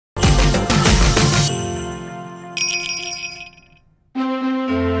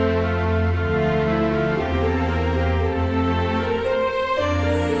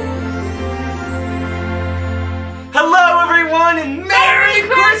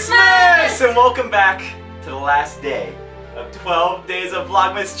Yes, and welcome back to the last day of 12 Days of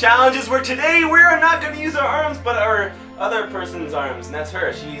Vlogmas challenges, where today we are not going to use our arms, but our other person's arms, and that's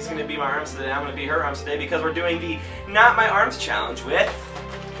her. She's going to be my arms today, I'm going to be her arms today, because we're doing the Not My Arms challenge with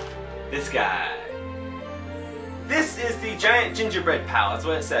this guy. This is the Giant Gingerbread Pal, that's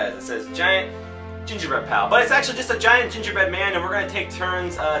what it says. It says Giant Gingerbread Pal, but it's actually just a giant gingerbread man, and we're going to take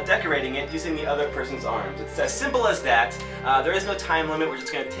turns decorating it using the other person's arms. It's as simple as that. There is no time limit. We're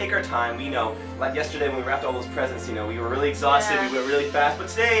just going to take our time. We know, like yesterday when we wrapped all those presents, you know, we were really exhausted, we went really fast, but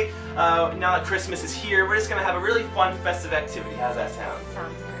today, now that Christmas is here, we're just going to have a really fun, festive activity. How's that sound?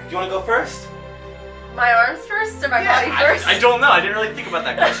 Sounds good. Do you want to go first? My arms first or my body first? I don't know. I didn't really think about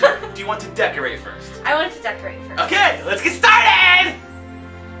that question. Do you want to decorate first? I want to decorate first. Okay, let's get started!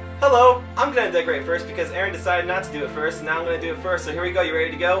 Hello, I'm going to decorate first because Aaron decided not to do it first, and now I'm going to do it first, so here we go. You ready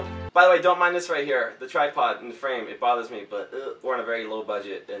to go? By the way, don't mind this right here, the tripod in the frame. It bothers me, but we're on a very low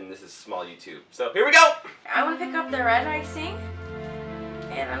budget, and this is small YouTube. So here we go! I want to pick up the red icing,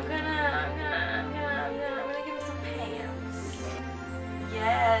 and I'm gonna give him some pants.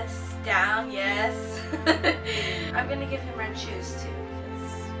 Yes, down, yes. I'm gonna give him red shoes too,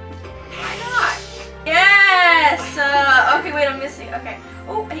 because why not? Yes! Okay, wait, I'm missing. Okay.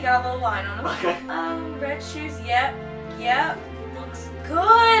 Oh, he got a little line on him. Okay. Red shoes. Yep. Yep. Looks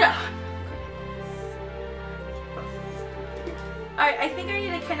good. Alright, I think I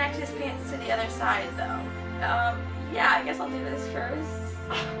need to connect his pants to the other side, though. Yeah, I guess I'll do this first.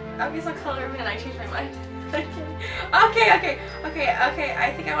 I guess I'll color him in. I changed my mind. Okay.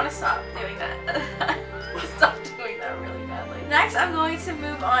 I think I want to stop doing that. Stop doing that really badly. Next, I'm going to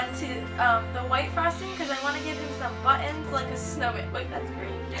move on to the white frosting because I want to give him some buttons like a snowman. Wait, that's green.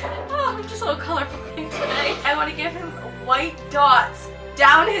 Oh, I'm just a little colorful today. I want to give him white dots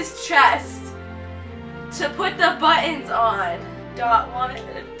down his chest to put the buttons on. Dot 1,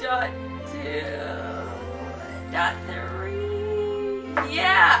 dot 2, dot 3.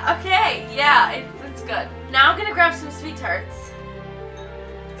 Yeah, okay, yeah, it's good. Now I'm going to grab some sweet tarts.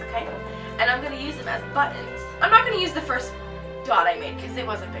 Okay. And I'm going to use them as buttons. I'm not going to use the first dot I made because it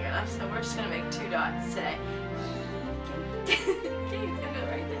wasn't big enough, so we're just going to make 2 dots today. Okay, it's going to go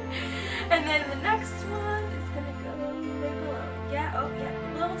right there. And then the next one is going to go right below. Yeah, oh yeah,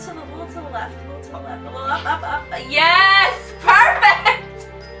 a little to the left, a little to the left, a little up. Yes! Perfect!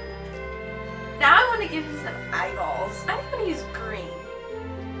 Now I want to give him some eyeballs. I'm going to use green.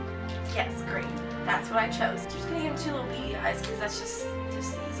 Yes, green. That's what I chose. Just going to give him 2 little beady eyes because that's just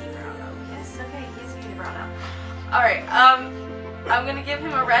easy brown. Yes, okay, he's getting brown out. Alright, I'm gonna give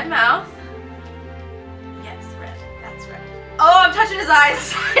him a red mouth. Yes, red. That's red. Oh, I'm touching his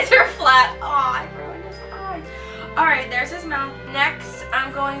eyes. His eyes are flat. Oh, I ruined his eyes. Alright, there's his mouth. Next,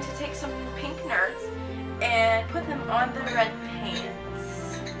 I'm going to take some pink nerds and put them on the red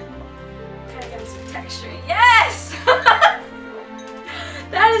pants. Kind of give him some texture. Yes!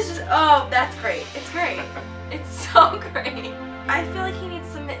 That is just, oh, that's great. It's great. It's so great. I feel like he needs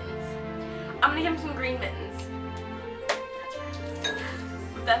some mittens. I'm gonna give him some green mittens.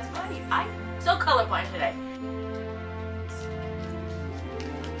 That's funny. I'm so colorblind today.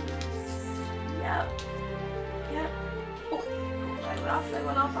 Yep. Oh, I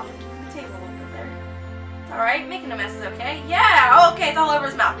went off on the table a little bit there. It's alright, making a mess is okay. Yeah, oh, okay, it's all over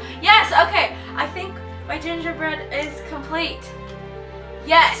his mouth. Yes, okay. I think my gingerbread is complete.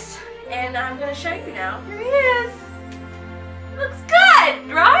 Yes, and I'm gonna show you now. Here he is. Looks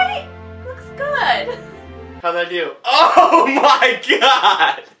good, right? Looks good. How'd I do? Oh my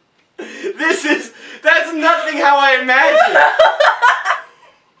god! That's nothing how I imagined.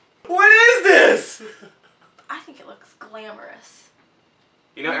 What is this? I think it looks glamorous.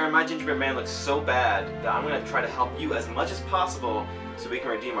 You know, Aaron, my gingerbread man looks so bad that I'm gonna try to help you as much as possible so we can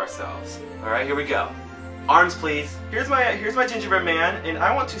redeem ourselves. Alright, here we go. Arms, please. Here's my gingerbread man, and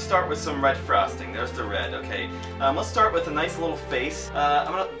I want to start with some red frosting. There's the red, okay. Let's start with a nice little face.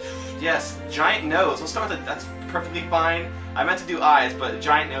 Yes, giant nose. Let's start with it. That's perfectly fine. I meant to do eyes, but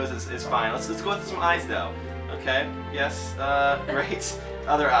giant nose is fine. Let's go with some eyes, though. Okay, yes, great.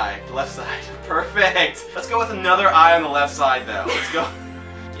 Other eye, the left side. Perfect. Let's go with another eye on the left side, though. Let's go.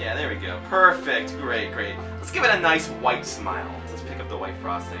 Yeah, there we go. Perfect. Great. Let's give it a nice white smile. Let's pick up the white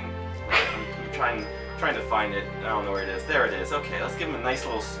frosting. I'm trying to find it. I don't know where it is. There it is. Okay, let's give him a nice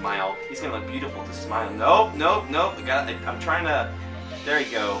little smile. He's gonna look beautiful to smile. Nope. I'm trying to. There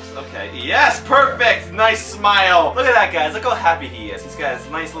he goes. Okay. Yes, perfect. Nice smile. Look at that, guys. Look how happy he is. He's got his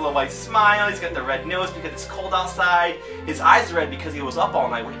nice little white smile. He's got the red nose because it's cold outside. His eyes are red because he was up all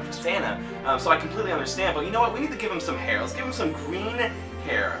night waiting for Santa. So I completely understand. But you know what? We need to give him some hair. Let's give him some green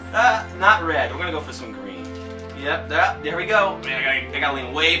hair. Not red. We're gonna go for some green. Yep, there we go. Man, I gotta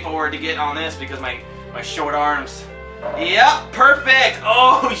lean way forward to get on this because my short arms. Yep, perfect.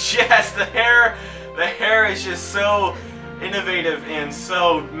 Oh yes, the hair is just so innovative and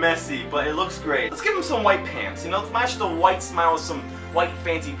so messy, but it looks great. Let's give him some white pants. You know, let's match the white smile with some white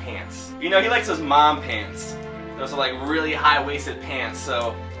fancy pants. You know, he likes those mom pants. Those are like really high-waisted pants,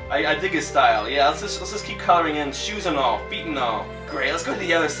 so I dig his style. Yeah, let's just keep coloring in shoes and all, feet and all. Great, let's go to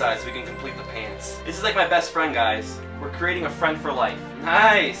the other side so we can complete the pants. This is like my best friend, guys. We're creating a friend for life.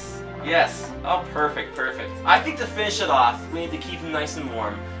 Nice. Yes. Oh, perfect, perfect. I think to finish it off, we need to keep him nice and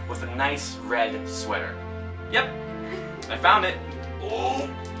warm with a nice red sweater. Yep. I found it. Oh,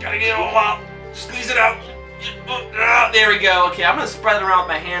 gotta get it all out. Squeeze it out. There we go. Okay, I'm gonna spread it around with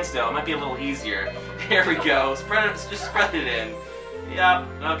my hands though. It might be a little easier. There we go. Just spread it in. Yep.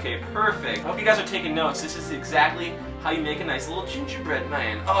 Okay, perfect. I hope you guys are taking notes. This is exactly how you make a nice little gingerbread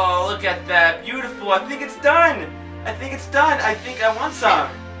man. Oh, look at that. Beautiful. I think it's done. I think it's done. I think I want some.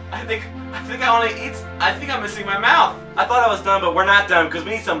 I think I want to eat. I think I'm missing my mouth. I thought I was done, but we're not done because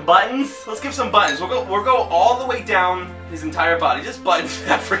we need some buttons. Let's give some buttons. We'll go all the way down his entire body. Just buttons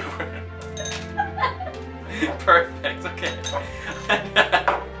everywhere. Perfect. Okay.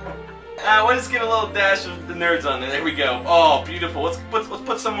 We'll just give a little dash of the nerds on there. There we go. Oh, beautiful. Let's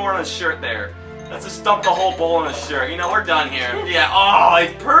put some more on his shirt there. Let's just dump the whole bowl on his shirt. You know, we're done here. Yeah. Oh,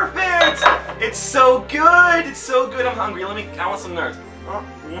 it's perfect. It's so good. It's so good. I'm hungry. I want some nerds.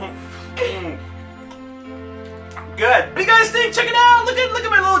 Good. What do you guys think? Check it out. Look at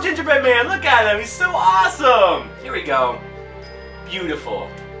my little gingerbread man. Look at him. He's so awesome. Here we go. Beautiful.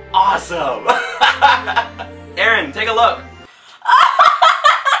 Awesome. Aaron, take a look.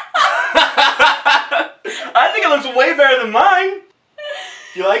 I think it looks way better than mine.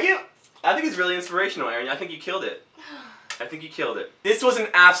 You like it? I think it's really inspirational, Aaron. I think you killed it. I think you killed it. This was an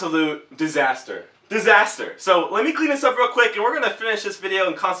absolute disaster. Disaster. So let me clean this up real quick and we're going to finish this video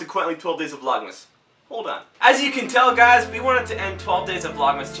and consequently 12 Days of Vlogmas. Hold on. As you can tell, guys, we wanted to end 12 Days of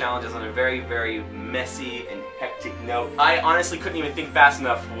Vlogmas challenges on a very, very messy and hectic note. I honestly couldn't even think fast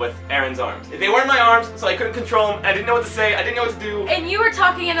enough with Aaron's arms. They weren't my arms, so I couldn't control them. I didn't know what to say. I didn't know what to do. And you were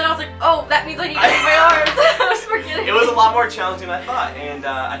talking and then I was like, oh, that means I need to use my arms. I was forgetting. It was a lot more challenging than I thought, and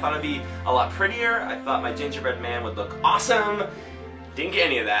I thought it'd be a lot prettier. I thought my gingerbread man would look awesome. Didn't get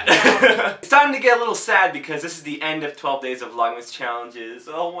any of that. It's time to get a little sad because this is the end of 12 Days of Vlogmas challenges.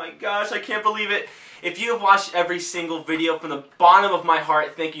 Oh my gosh, I can't believe it. If you have watched every single video from the bottom of my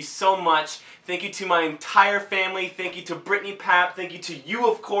heart, thank you so much. Thank you to my entire family. Thank you to Brittany, Pap. Thank you to you,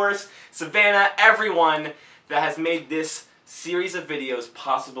 of course, Savannah, everyone that has made this series of videos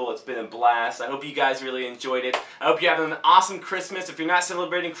possible. It's been a blast. I hope you guys really enjoyed it. I hope you're having an awesome Christmas. If you're not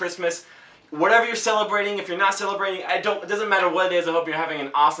celebrating Christmas, whatever you're celebrating, if you're not celebrating, it doesn't matter what it is, I hope you're having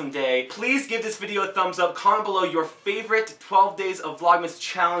an awesome day. Please give this video a thumbs up. Comment below your favorite 12 Days of Vlogmas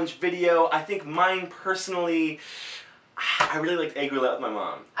challenge video. I think mine personally, I really liked egg roulette with my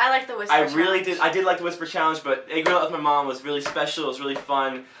mom. I like the whisper challenge. I did like the whisper challenge, but egg roulette with my mom was really special. It was really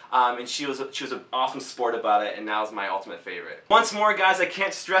fun, and she was an awesome sport about it, and that was my ultimate favorite. Once more, guys, I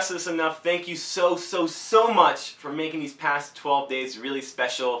can't stress this enough. Thank you so much for making these past 12 days really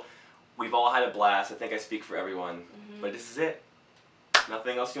special. We've all had a blast. I think I speak for everyone. But this is it.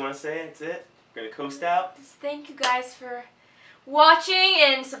 Nothing else you want to say? That's it? We're going to coast out? Just thank you guys for watching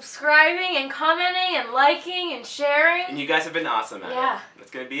and subscribing and commenting and liking and sharing. And you guys have been awesome at it. Yeah. That's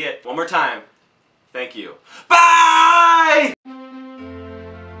going to be it. One more time. Thank you. Bye!